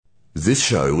This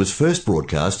show was first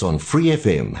broadcast on Free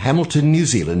FM, Hamilton, New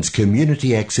Zealand's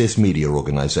community access media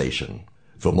organisation.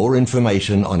 For more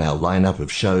information on our lineup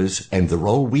of shows and the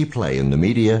role we play in the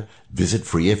media, visit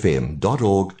freefm.org.nz.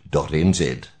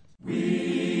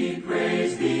 We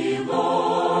praise thee,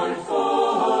 Lord,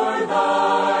 for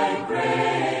thy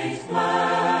great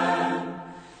plan,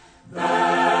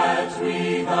 that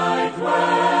we thy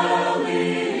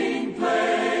dwelling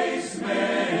place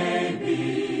may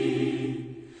be.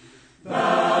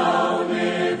 Thou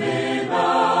live in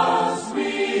us,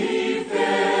 we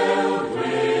filled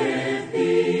with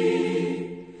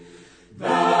thee.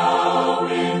 Thou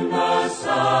in the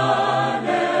Son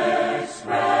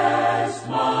expressed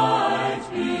might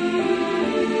be.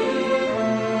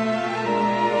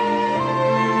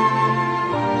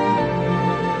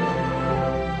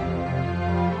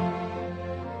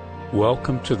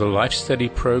 Welcome to the Life Study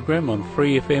program on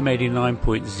Free FM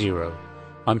 89.0.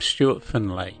 I'm Stuart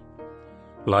Finlay.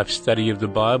 Life Study of the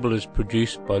Bible is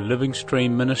produced by Living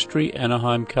Stream Ministry,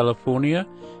 Anaheim, California,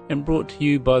 and brought to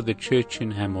you by the Church in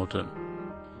Hamilton.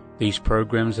 These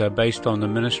programs are based on the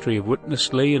ministry of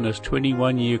Witness Lee and his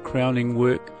 21-year crowning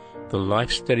work, The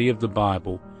Life Study of the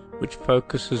Bible, which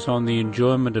focuses on the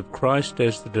enjoyment of Christ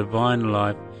as the divine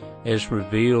life as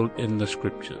revealed in the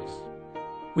Scriptures.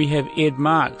 We have Ed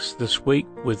Marks this week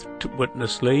with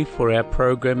Witness Lee for our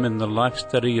program in the Life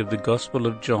Study of the Gospel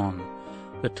of John.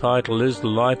 The title is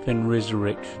Life and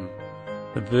Resurrection.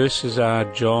 The verses are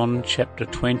John chapter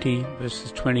 20,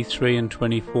 verses 23 and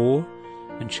 24,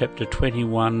 and chapter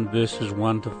 21, verses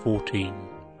 1 to 14.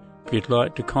 If you'd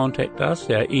like to contact us,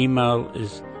 our email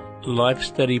is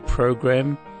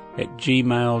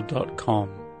lifestudyprogram@gmail.com,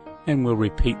 and we'll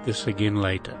repeat this again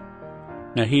later.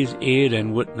 Now here's Ed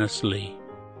and Witness Lee.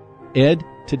 Ed,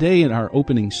 today in our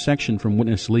opening section from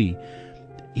Witness Lee,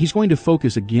 he's going to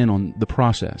focus again on the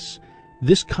process.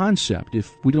 This concept,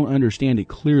 if we don't understand it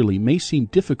clearly, may seem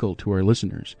difficult to our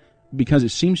listeners because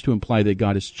it seems to imply that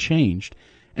God has changed,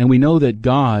 and we know that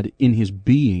God in His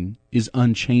being is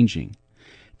unchanging.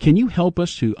 Can you help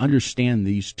us to understand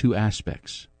these two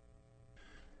aspects?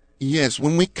 Yes,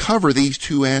 when we cover these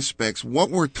two aspects, what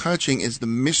we're touching is the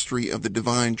mystery of the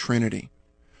divine Trinity.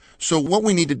 So what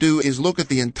we need to do is look at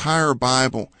the entire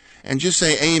Bible and just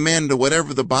say amen to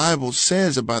whatever the Bible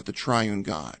says about the triune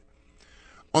God.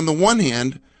 On the one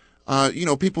hand,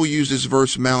 people use this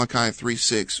verse Malachi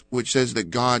 3:6, which says that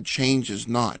God changes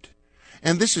not.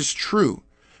 And this is true.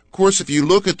 Of course, if you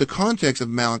look at the context of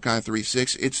Malachi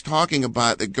 3:6, it's talking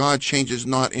about that God changes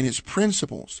not in His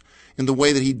principles, in the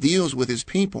way that He deals with His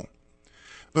people.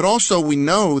 But also we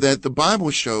know that the Bible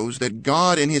shows that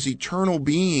God in His eternal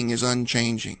being is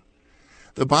unchanging.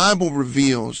 The Bible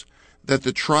reveals that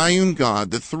the triune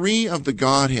God, the three of the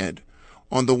Godhead,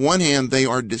 on the one hand, they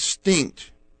are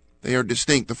distinct. They are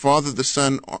distinct. The Father, the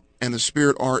Son, and the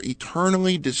Spirit are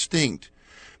eternally distinct,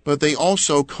 but they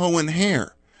also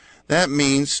co-inhere. That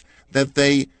means that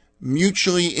they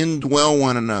mutually indwell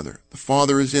one another. The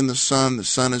Father is in the Son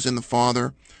is in the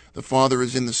Father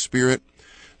is in the Spirit.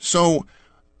 So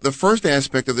the first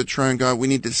aspect of the triune God we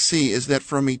need to see is that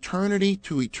from eternity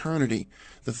to eternity,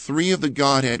 the three of the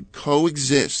Godhead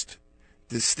coexist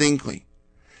distinctly,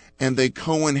 and they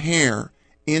co-inhere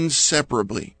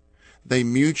inseparably. They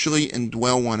mutually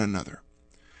indwell one another.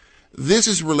 This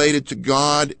is related to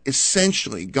God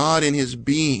essentially, God in His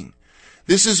being.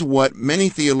 This is what many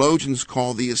theologians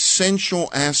call the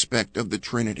essential aspect of the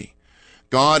Trinity.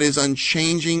 God is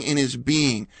unchanging in His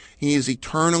being. He is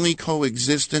eternally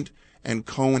coexistent and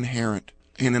co-inherent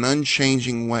in an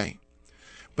unchanging way.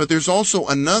 But there's also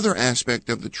another aspect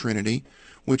of the Trinity,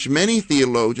 which many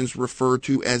theologians refer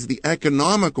to as the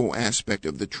economical aspect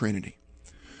of the Trinity.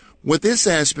 What this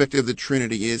aspect of the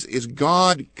Trinity is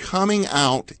God coming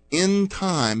out in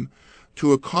time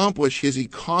to accomplish His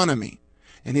economy.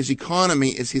 And His economy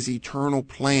is His eternal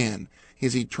plan,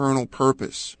 His eternal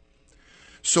purpose.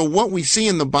 So what we see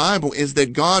in the Bible is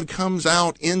that God comes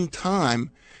out in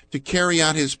time to carry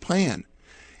out His plan.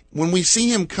 When we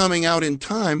see Him coming out in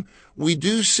time, we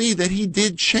do see that He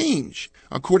did change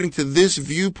according to this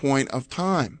viewpoint of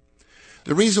time.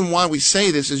 The reason why we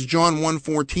say this is John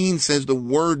 1:14 says the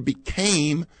Word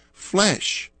became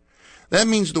flesh. That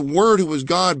means the Word who was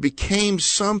God became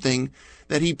something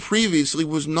that He previously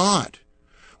was not.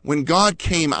 When God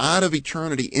came out of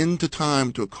eternity into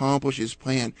time to accomplish His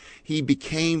plan, He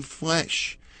became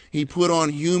flesh. He put on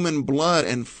human blood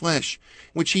and flesh,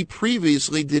 which He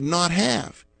previously did not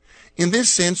have. In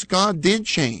this sense, God did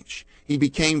change. He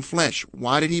became flesh.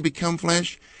 Why did He become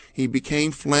flesh? He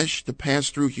became flesh to pass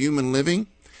through human living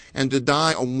and to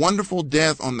die a wonderful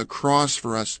death on the cross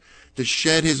for us, to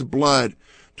shed His blood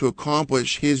to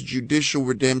accomplish his judicial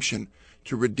redemption,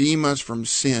 to redeem us from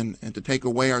sin and to take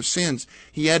away our sins,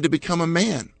 he had to become a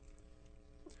man.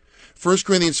 1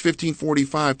 Corinthians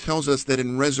 15:45 tells us that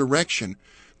in resurrection,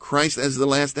 Christ as the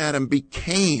last Adam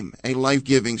became a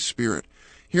life-giving spirit.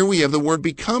 Here we have the word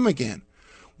become again.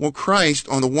 Well, Christ,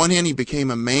 on the one hand, he became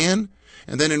a man,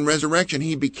 and then in resurrection,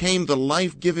 he became the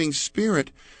life-giving spirit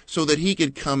so that he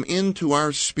could come into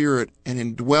our spirit and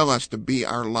indwell us to be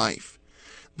our life.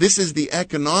 This is the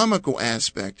economical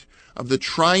aspect of the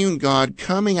triune God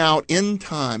coming out in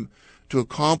time to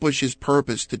accomplish his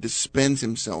purpose to dispense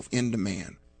himself into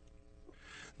man.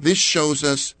 This shows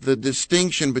us the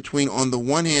distinction between, on the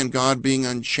one hand, God being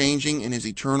unchanging in his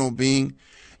eternal being,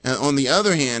 and on the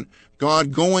other hand,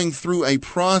 God going through a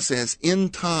process in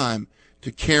time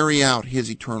to carry out his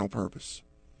eternal purpose.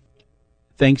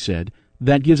 Thanks, Ed.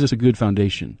 That gives us a good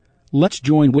foundation. Let's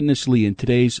join Witness Lee in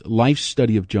today's life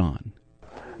study of John.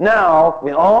 Now,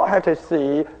 we all have to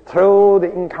see through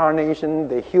the incarnation,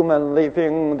 the human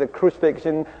living, the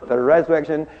crucifixion, the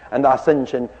resurrection, and the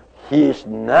ascension, he is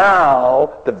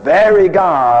now the very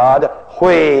God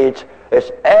which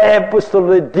is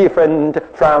absolutely different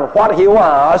from what he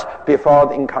was before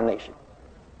the incarnation.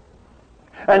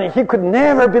 And he could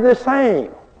never be the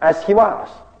same as he was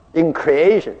in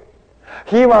creation.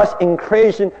 He was in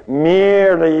creation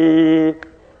merely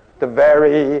the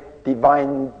very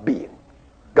divine being,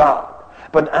 God.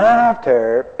 But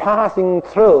after passing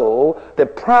through the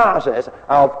process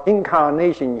of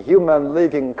incarnation, human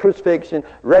living, crucifixion,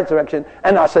 resurrection,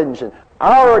 and ascension,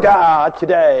 our God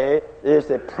today is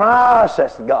the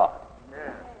process God.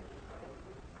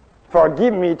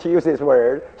 Forgive me to use this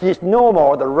word. He is no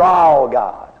more the raw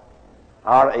God,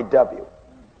 R-A-W.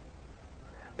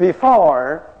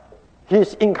 Before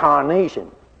his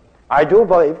incarnation, I do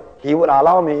believe he would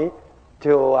allow me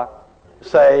to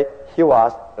say he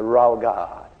was the raw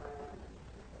God.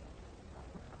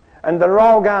 And the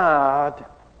raw God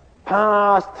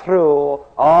passed through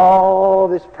all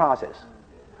this process.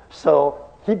 So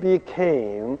he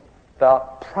became the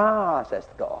process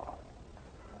God.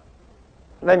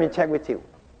 Let me check with you.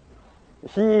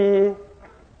 He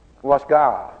was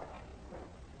God.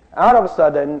 All of a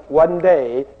sudden, one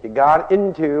day, he got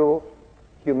into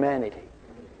humanity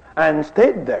and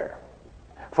stayed there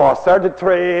for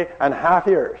 33 and a half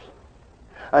years.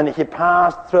 And he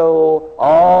passed through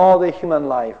all the human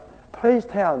life. Please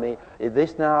tell me, is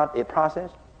this not a process?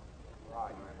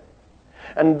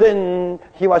 And then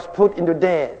he was put into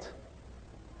death.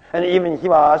 And even he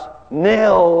was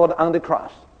nailed on the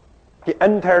cross. He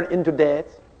entered into death.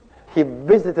 He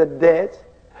visited death.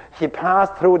 He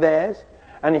passed through death.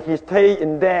 And he stayed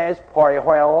in death for a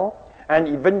while. And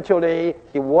eventually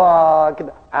he walked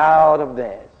out of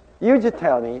death. You just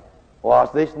tell me, was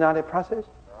this not a process?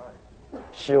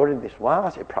 Surely this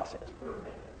was a process.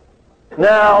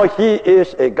 Now he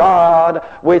is a God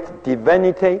with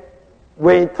divinity,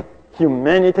 with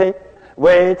humanity,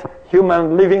 with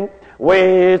human living,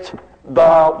 with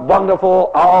the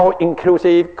wonderful,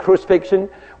 all-inclusive crucifixion,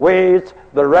 with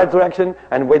the resurrection,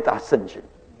 and with ascension.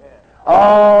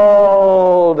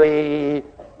 All the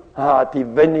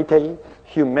divinity,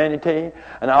 humanity,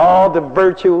 and all the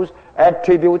virtues,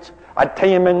 attributes,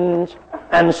 attainments,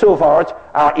 and so forth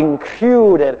are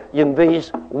included in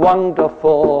this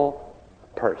wonderful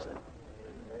person.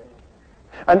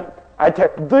 And I tell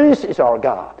you, this is our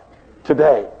God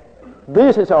today.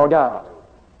 This is our God.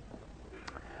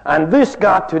 And this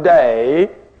God today,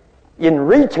 in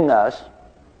reaching us,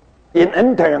 in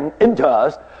entering into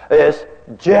us, is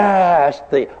just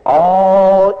the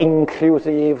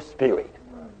all-inclusive Spirit.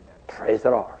 Praise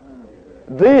the Lord.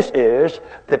 This is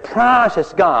the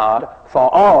process God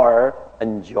for our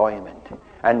enjoyment.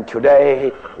 And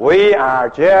today we are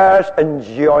just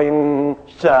enjoying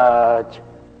such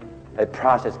a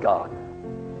process God.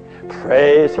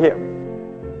 Praise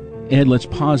Him. Ed, let's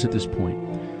pause at this point.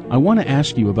 I want to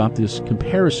ask you about this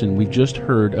comparison we've just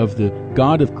heard of the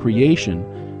God of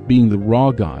creation being the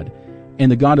raw God and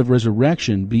the God of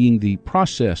resurrection being the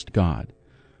processed God.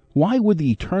 Why would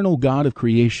the eternal God of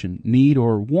creation need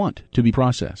or want to be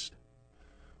processed?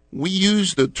 We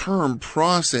use the term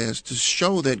process to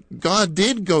show that God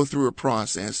did go through a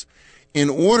process in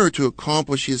order to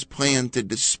accomplish his plan to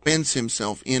dispense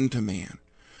himself into man.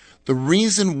 The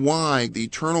reason why the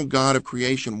eternal God of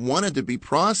creation wanted to be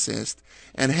processed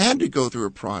and had to go through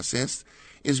a process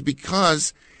is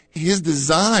because his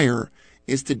desire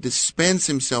is to dispense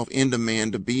himself into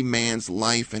man to be man's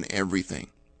life and everything.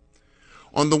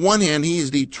 On the one hand, he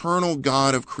is the eternal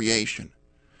God of creation.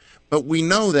 But we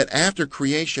know that after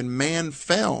creation, man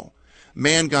fell.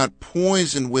 Man got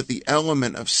poisoned with the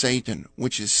element of Satan,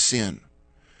 which is sin.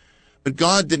 But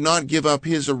God did not give up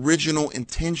his original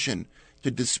intention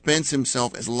to dispense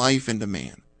himself as life into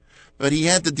man. But he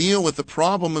had to deal with the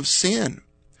problem of sin.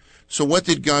 So what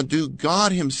did God do?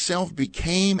 God himself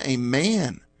became a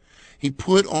man. He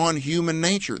put on human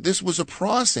nature. This was a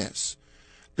process.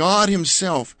 God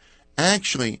himself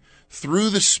actually, through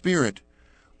the Spirit,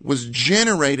 was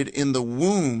generated in the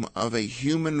womb of a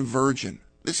human virgin.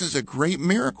 This is a great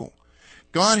miracle.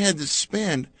 God had to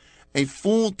spend a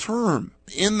full term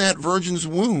in that virgin's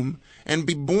womb and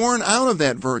be born out of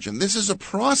that virgin. This is a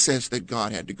process that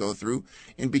God had to go through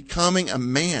in becoming a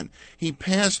man. He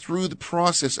passed through the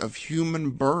process of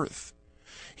human birth.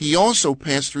 He also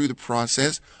passed through the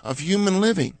process of human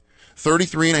living,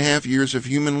 33 and a half years of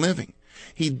human living.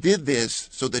 He did this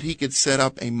so that he could set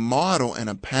up a model and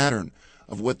a pattern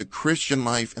of what the Christian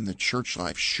life and the church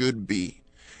life should be.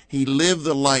 He lived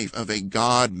the life of a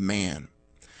God-man.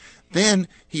 Then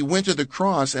he went to the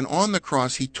cross, and on the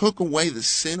cross he took away the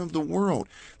sin of the world.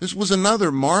 This was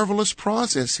another marvelous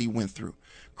process he went through.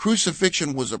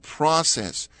 Crucifixion was a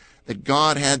process that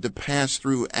God had to pass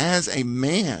through as a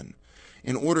man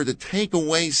in order to take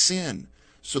away sin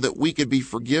so that we could be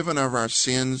forgiven of our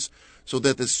sins, so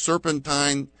that the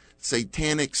serpentine,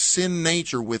 satanic sin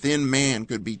nature within man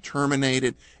could be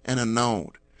terminated and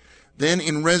annulled. Then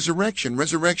in resurrection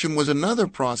was another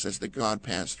process that God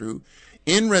passed through.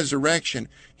 In resurrection,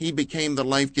 he became the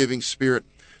life-giving Spirit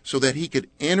so that he could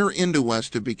enter into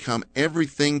us to become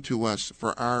everything to us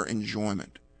for our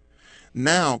enjoyment.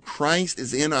 Now, Christ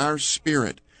is in our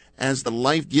spirit as the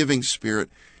life-giving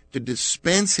Spirit to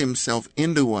dispense himself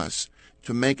into us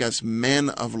to make us men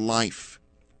of life.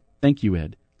 Thank you,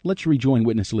 Ed. Let's rejoin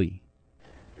Witness Lee.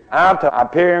 After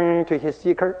appearing to his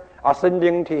seeker,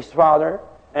 ascending to his Father,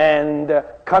 and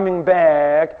coming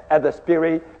back as the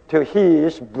Spirit to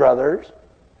his brothers,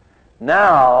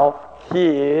 now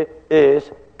he is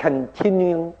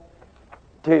continuing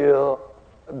to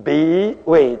be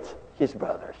with his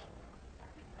brothers.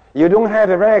 You don't have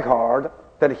a record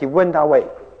that he went away.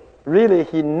 Really,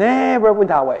 he never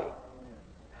went away.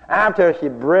 After he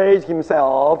raised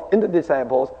himself in the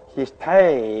disciples, he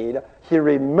stayed, he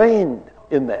remained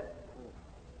in them.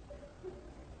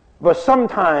 But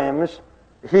sometimes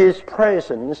his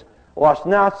presence was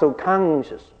not so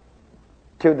conscious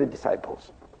to the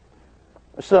disciples.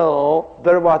 So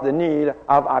there was the need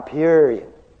of appearing.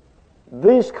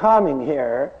 This coming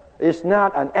here is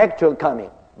not an actual coming,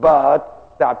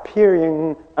 but the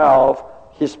appearing of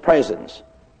his presence.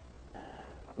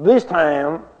 This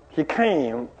time he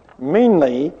came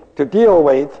mainly to deal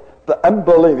with the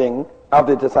unbelieving of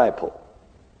the disciple.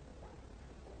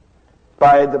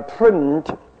 By the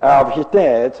print of his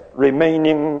death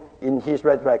remaining in his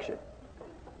resurrection.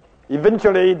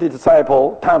 Eventually the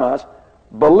disciple Thomas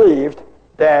believed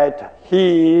that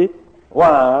he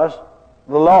was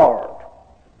the Lord,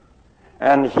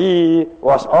 and he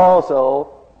was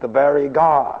also the very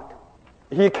God.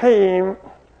 He came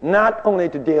not only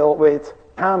to deal with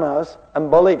Thomas'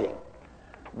 unbelieving,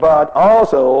 but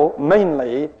also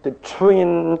mainly to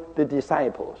train the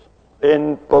disciples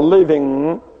in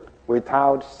believing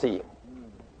without seeing.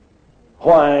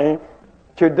 Why?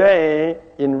 Today,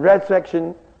 in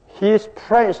resurrection, his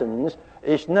presence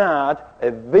is not a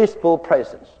visible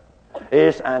presence.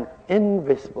 It's an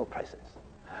invisible presence.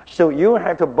 So you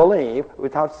have to believe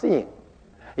without seeing.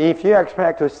 If you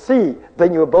expect to see,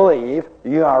 then you believe,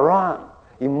 you are wrong.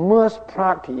 You must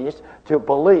practice to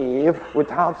believe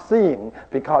without seeing,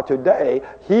 because today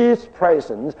his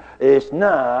presence is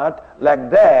not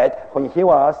like that when he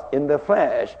was in the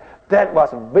flesh. That was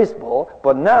visible,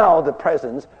 but now the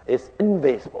presence is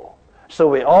invisible. So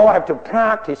we all have to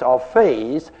practice our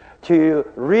faith to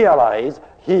realize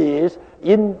his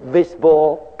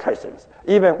invisible presence.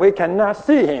 Even we cannot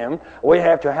see him, we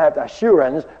have to have the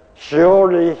assurance,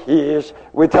 surely he is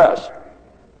with us.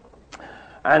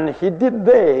 And he did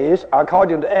this,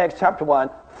 according to Acts chapter 1,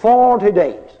 40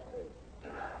 days.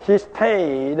 He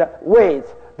stayed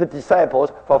with the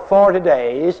disciples for 40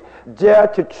 days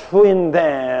just to train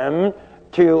them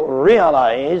to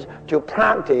realize, to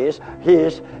practice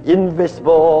his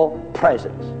invisible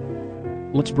presence.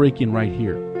 Let's break in right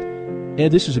here.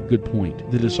 Ed, this is a good point.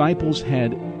 The disciples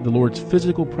had the Lord's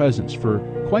physical presence for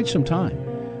quite some time.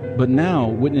 But now,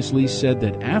 Witness Lee said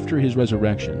that after his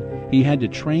resurrection, he had to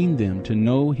train them to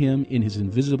know him in his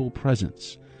invisible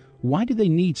presence. Why did they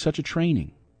need such a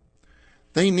training?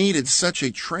 They needed such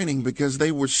a training because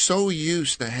they were so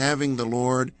used to having the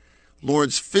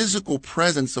Lord's physical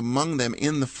presence among them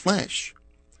in the flesh.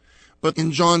 But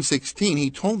in John 16, he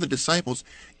told the disciples,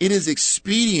 it is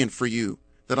expedient for you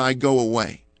that I go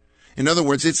away. In other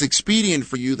words, it's expedient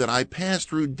for you that I pass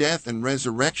through death and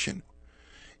resurrection.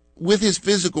 with his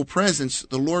physical presence,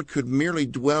 the Lord could merely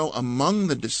dwell among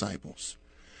the disciples.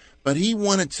 But he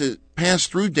wanted to pass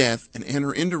through death and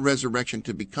enter into resurrection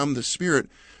to become the Spirit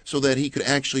so that he could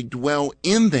actually dwell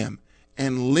in them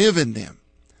and live in them.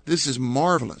 This is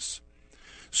marvelous.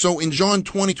 So in John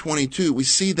 20:22, we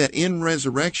see that in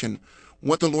resurrection,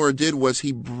 what the Lord did was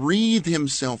he breathed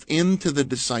himself into the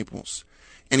disciples.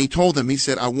 And he told them, he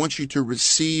said, I want you to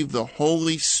receive the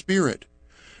Holy Spirit.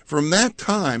 From that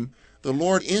time, the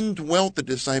Lord indwelt the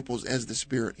disciples as the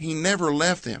Spirit. He never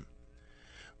left them.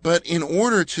 But in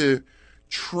order to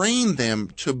train them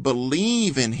to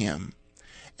believe in him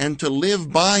and to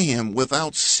live by him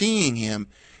without seeing him,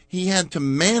 he had to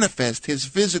manifest his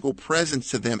physical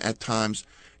presence to them at times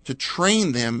to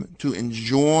train them to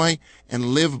enjoy and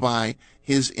live by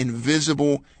his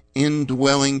invisible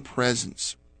indwelling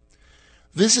presence.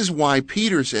 This is why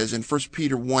Peter says in 1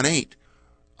 Peter 1:8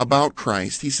 about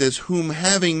Christ, he says, whom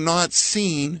having not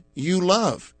seen, you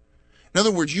love. In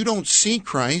other words, you don't see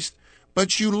Christ,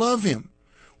 but you love him.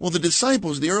 Well, the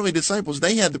disciples, the early disciples,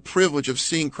 they had the privilege of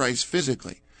seeing Christ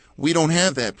physically. We don't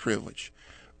have that privilege.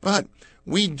 But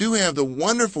we do have the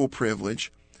wonderful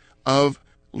privilege of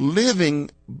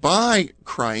living by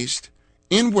Christ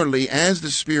inwardly as the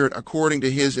Spirit according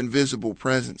to his invisible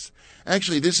presence.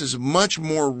 Actually, this is much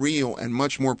more real and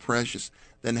much more precious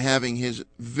than having his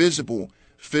visible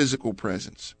physical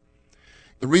presence.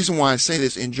 The reason why I say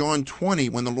this, in John 20,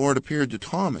 when the Lord appeared to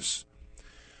Thomas,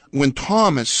 when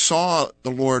Thomas saw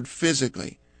the Lord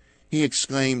physically, he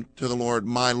exclaimed to the Lord,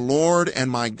 my Lord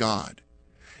and my God.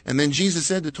 And then Jesus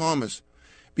said to Thomas,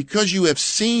 because you have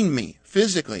seen me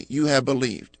physically, you have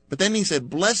believed. But then he said,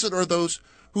 blessed are those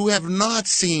who have not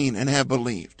seen and have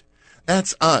believed.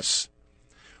 That's us.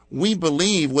 We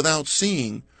believe without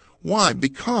seeing. Why?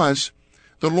 Because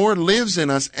the Lord lives in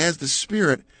us as the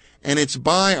Spirit, and it's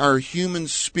by our human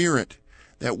spirit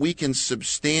that we can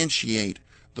substantiate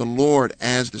the Lord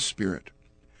as the Spirit.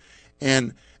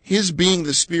 And his being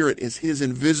the Spirit is his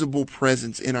invisible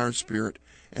presence in our spirit,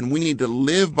 and we need to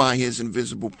live by his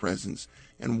invisible presence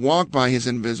and walk by his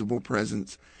invisible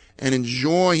presence and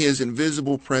enjoy his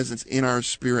invisible presence in our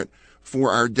spirit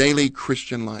for our daily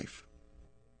Christian life.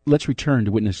 Let's return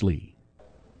to Witness Lee.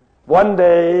 One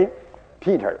day,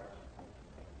 Peter,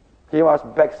 he was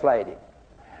backsliding,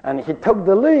 and he took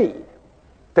the lead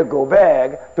to go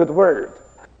back to the Word.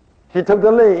 He took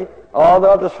the lead, all the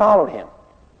others followed him.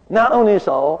 Not only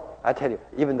so, I tell you,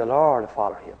 even the Lord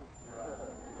followed him.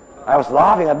 I was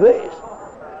laughing at this.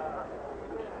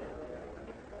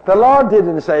 The Lord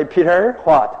didn't say, Peter,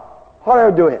 what? What are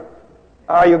you doing?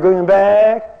 Are you going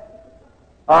back?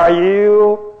 Are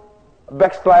you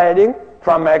backsliding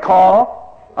from my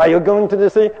call? Are you going to the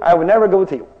sea? I will never go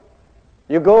with you.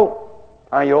 You go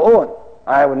on your own.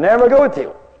 I will never go with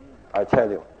you. I tell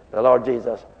you, the Lord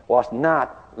Jesus was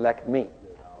not like me.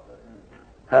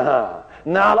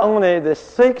 Not only the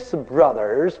 6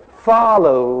 brothers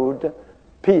followed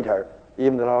Peter,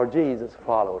 even the Lord Jesus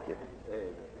followed him.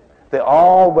 They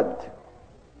all went,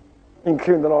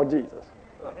 including the Lord Jesus.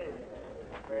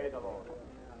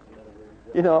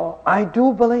 You know, I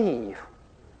do believe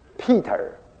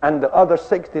Peter and the other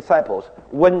 6 disciples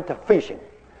went fishing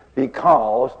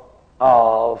because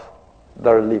of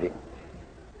their living.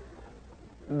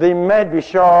 They might be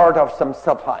short of some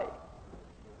supply,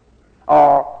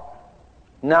 or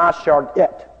not short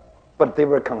yet, but they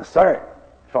were concerned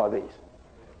for this.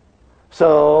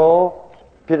 So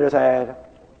Peter said,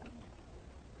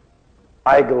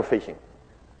 I go fishing.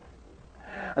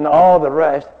 And all the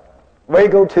rest, we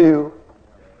go too.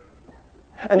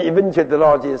 And eventually the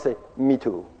Lord Jesus said, me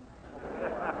too.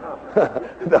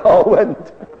 They all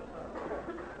went.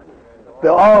 They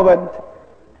all went.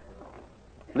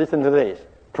 Listen to this.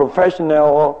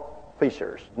 Professional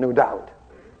fishers, no doubt.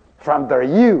 From their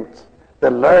youth, they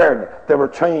learned, they were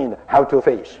trained how to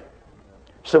fish.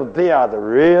 So they are the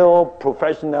real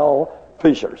professional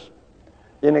fishers.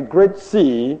 In a great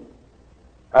sea,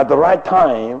 at the right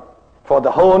time, for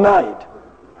the whole night,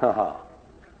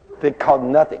 they caught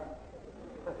nothing.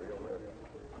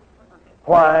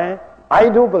 Why? I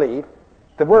do believe,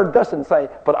 the word doesn't say,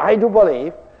 but I do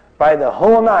believe, by the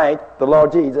whole night, the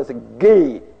Lord Jesus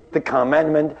gave the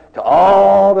commandment to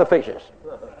all the fishes.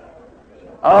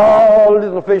 All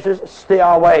little fishes, stay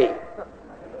away.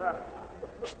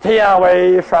 Stay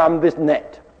away from this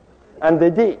net. And they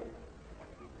did.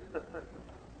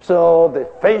 So they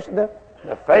faced the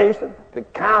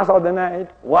cast of the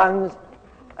net once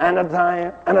and a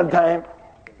time,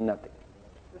 nothing.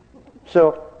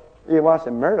 So it was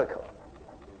a miracle.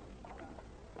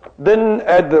 Then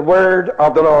at the word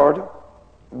of the Lord,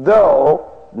 though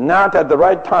not at the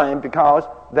right time because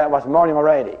that was morning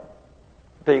already,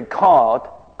 they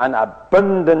caught an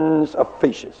abundance of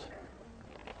fishes.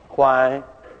 Why?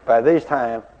 By this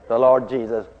time, the Lord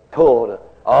Jesus told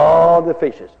all the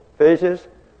fishes,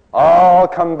 all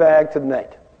come back to the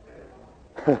net.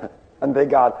 And they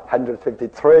got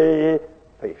 153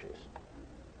 fishes.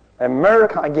 A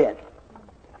miracle again.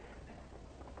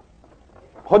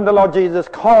 When the Lord Jesus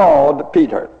called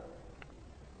Peter,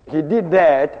 he did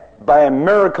that by a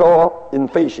miracle in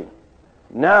fishing.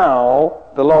 Now,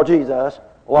 the Lord Jesus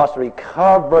was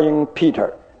recovering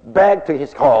Peter back to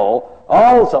his call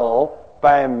also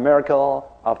by a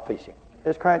miracle of fishing.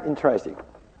 It's quite interesting.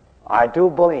 I do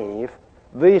believe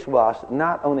this was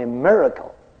not only a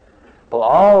miracle, but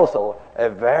also a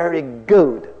very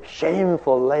good,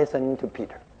 shameful lesson to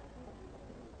Peter.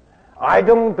 I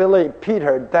don't believe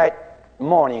Peter that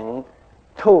morning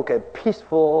took a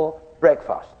peaceful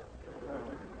breakfast.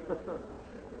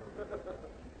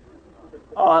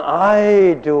 And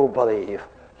I do believe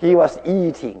he was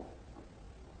eating.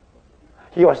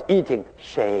 He was eating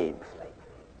shamefully.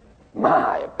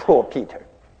 My poor Peter.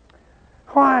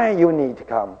 Why you need to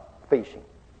come fishing?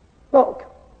 Look,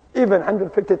 even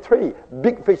 153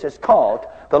 big fishes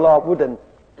caught, the Lord wouldn't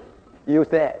use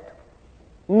that.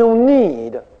 No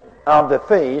need of the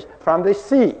fish from the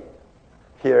sea.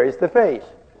 Here is the fish,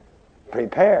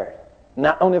 prepared.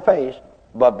 Not only fish,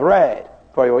 but bread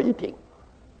for your eating.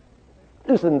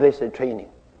 Isn't this a training?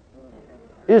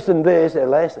 Isn't this a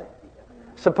lesson?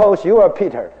 Suppose you are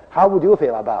Peter, how would you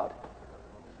feel about it?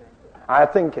 I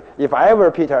think if I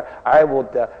were Peter, I would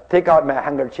take out my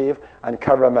handkerchief and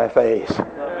cover my face.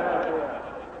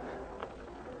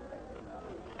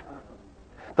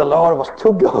 The Lord was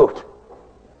too good.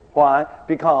 Why?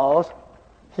 Because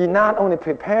he not only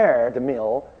prepared the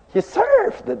meal, he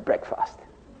served the breakfast.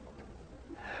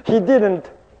 He didn't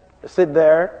sit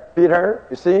there, Peter,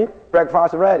 you see,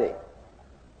 breakfast ready.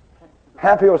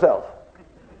 Help yourself.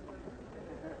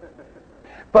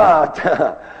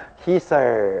 But he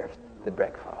served the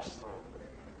breakfast.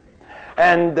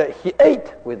 And he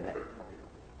ate with them.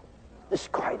 It's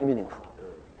quite meaningful.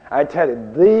 I tell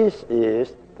you, this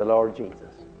is the Lord Jesus.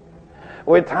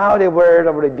 Without a word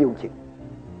of rebuking.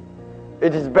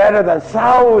 It is better than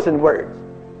 1,000 words.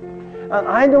 And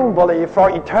I don't believe for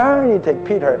eternity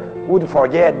Peter would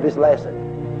forget this lesson.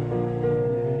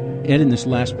 And in this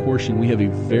last portion, we have a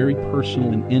very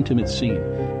personal and intimate scene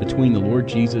between the Lord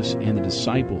Jesus and the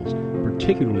disciples,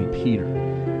 particularly Peter.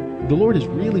 The Lord is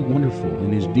really wonderful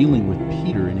in his dealing with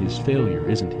Peter and his failure,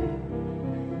 isn't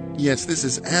he? Yes, this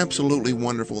is absolutely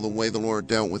wonderful, the way the Lord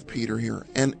dealt with Peter here.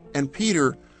 And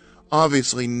Peter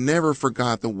obviously never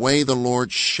forgot the way the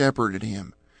Lord shepherded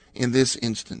him in this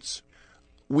instance.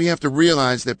 We have to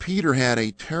realize that Peter had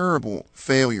a terrible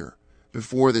failure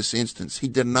before this instance. He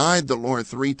denied the Lord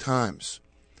 3 times.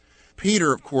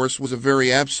 Peter, of course, was a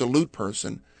very absolute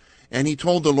person, and he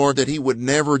told the Lord that he would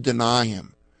never deny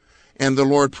him. And the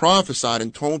Lord prophesied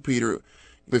and told Peter,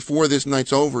 before this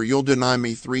night's over, you'll deny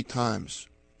me 3 times.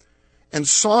 And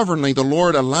sovereignly, the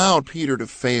Lord allowed Peter to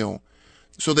fail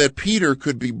so that Peter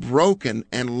could be broken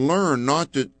and learn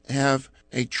not to have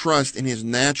a trust in his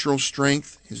natural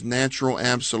strength, his natural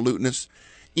absoluteness.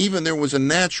 Even there was a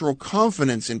natural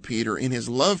confidence in Peter, in his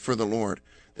love for the Lord,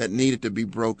 that needed to be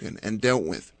broken and dealt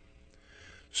with.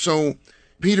 So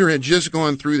Peter had just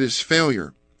gone through this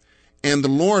failure, and the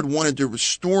Lord wanted to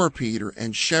restore Peter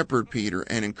and shepherd Peter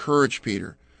and encourage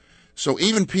Peter. So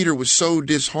even Peter was so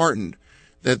disheartened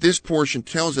that this portion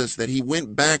tells us that he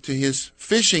went back to his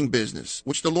fishing business,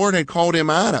 which the Lord had called him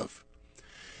out of.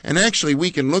 And actually,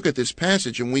 we can look at this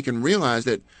passage and we can realize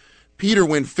that Peter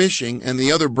went fishing and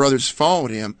the other brothers followed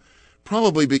him,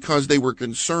 probably because they were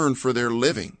concerned for their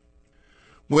living.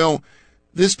 Well,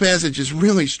 this passage is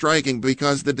really striking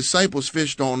because the disciples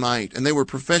fished all night and they were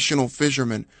professional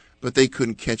fishermen, but they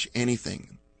couldn't catch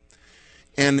anything.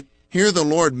 And here the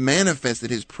Lord manifested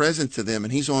his presence to them,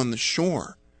 and he's on the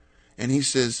shore. And he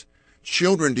says,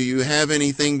 children, do you have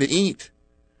anything to eat?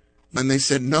 And they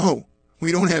said, no,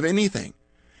 we don't have anything.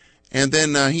 And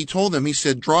then he told them, he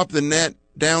said, drop the net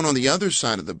down on the other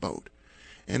side of the boat.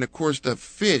 And of course the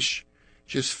fish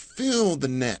just filled the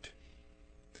net.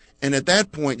 And at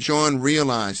that point, John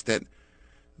realized that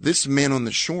this man on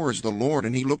the shore is the Lord.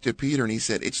 And he looked at Peter and he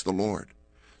said, it's the Lord.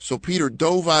 So Peter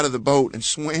dove out of the boat and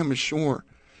swam ashore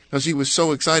because he was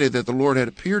so excited that the Lord had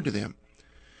appeared to them.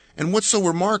 And what's so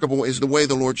remarkable is the way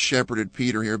the Lord shepherded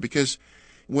Peter here, because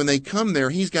when they come there,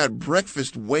 he's got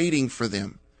breakfast waiting for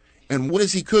them. And what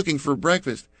is he cooking for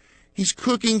breakfast? He's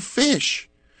cooking fish.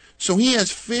 So he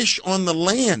has fish on the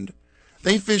land.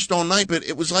 They fished all night, but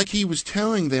it was like he was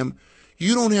telling them,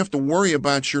 you don't have to worry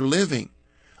about your living.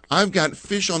 I've got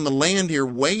fish on the land here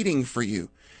waiting for you,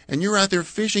 and you're out there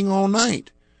fishing all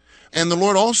night. And the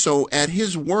Lord also, at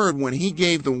his word, when he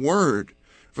gave the word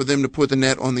for them to put the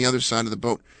net on the other side of the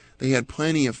boat, they had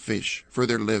plenty of fish for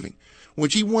their living,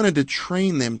 which he wanted to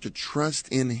train them to trust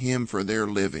in him for their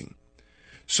living.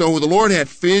 So the Lord had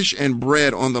fish and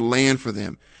bread on the land for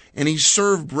them, and he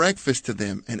served breakfast to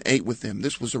them and ate with them.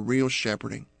 This was a real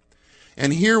shepherding.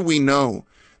 And here we know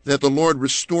that the Lord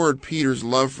restored Peter's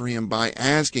love for him by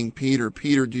asking Peter,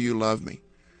 Peter, do you love me?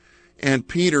 And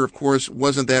Peter, of course,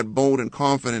 wasn't that bold and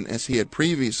confident as he had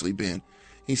previously been.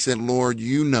 He said, Lord,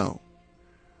 you know.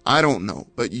 I don't know,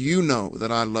 but you know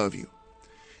that I love you.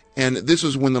 And this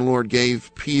is when the Lord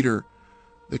gave Peter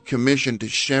the commission to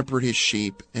shepherd his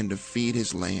sheep and to feed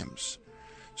his lambs.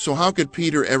 So how could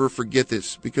Peter ever forget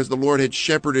this? Because the Lord had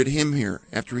shepherded him here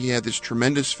after he had this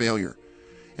tremendous failure.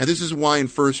 And this is why in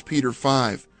 1 Peter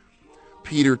 5,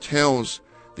 Peter tells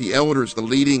the elders, the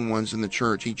leading ones in the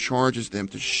church, he charges them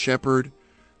to shepherd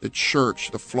the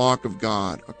church, the flock of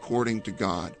God, according to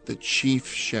God, the chief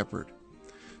shepherd.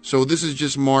 So this is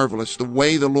just marvelous, the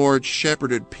way the Lord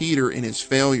shepherded Peter in his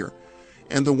failure,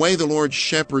 and the way the Lord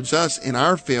shepherds us in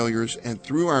our failures and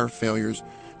through our failures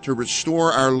to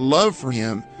restore our love for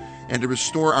him and to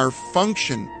restore our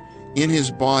function in his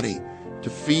body,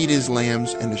 to feed his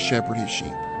lambs and to shepherd his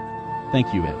sheep.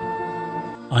 Thank you, Ed.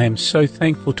 I am so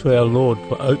thankful to our Lord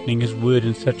for opening his word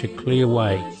in such a clear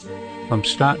way. From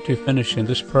start to finish in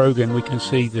this program we can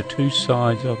see the two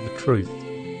sides of the truth.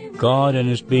 God in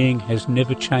his being has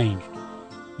never changed,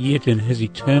 yet in his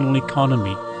eternal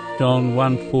economy, John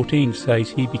 1:14 says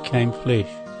he became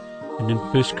flesh, and in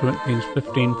 1 Corinthians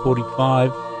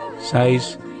 15:45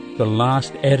 says the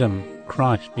last Adam,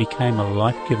 Christ, became a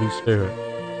life-giving spirit.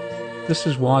 This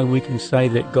is why we can say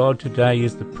that God today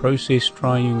is the process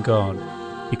triune God,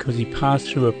 because he passed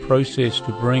through a process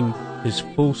to bring his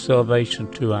full salvation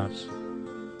to us.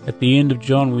 At the end of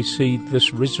John we see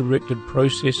this resurrected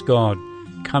process God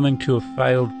coming to a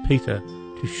failed Peter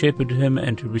to shepherd him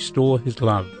and to restore his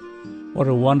love. What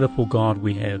a wonderful God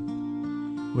we have.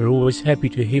 We're always happy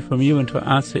to hear from you and to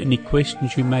answer any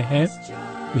questions you may have.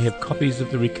 We have copies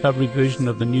of the recovery version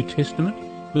of the New Testament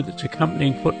with its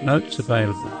accompanying footnotes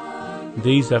available.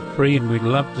 These are free and we'd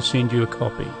love to send you a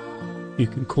copy. You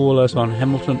can call us on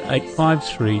Hamilton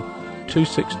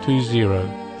 853-2620,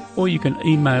 or you can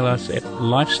email us at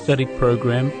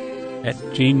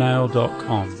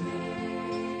lifestudyprogram@gmail.com.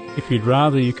 If you'd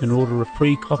rather, you can order a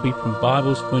free copy from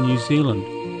Bibles for New Zealand.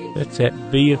 That's at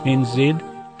bfnz.org.nz.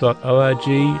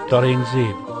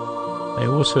 They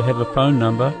also have a phone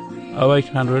number,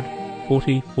 0800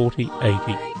 40 40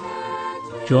 80.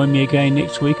 Join me again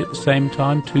next week at the same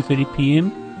time, 2:30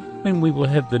 p.m, when we will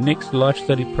have the next Life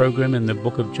Study program in the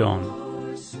book of John.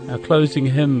 Our closing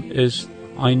hymn is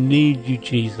I Need You,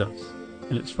 Jesus,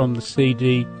 and it's from the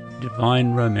CD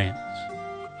Divine Romance.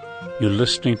 You're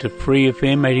listening to Free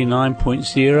FM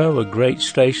 89.0, a great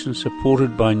station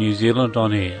supported by New Zealand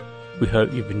On Air. We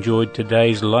hope you've enjoyed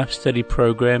today's Life Study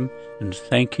program and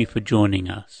thank you for joining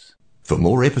us. For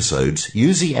more episodes,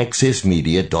 use the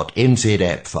accessmedia.nz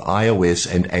app for iOS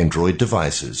and Android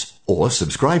devices, or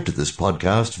subscribe to this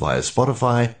podcast via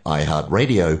Spotify,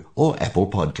 iHeartRadio, or Apple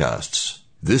Podcasts.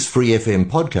 This Free FM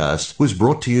podcast was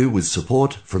brought to you with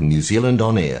support from New Zealand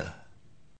On Air.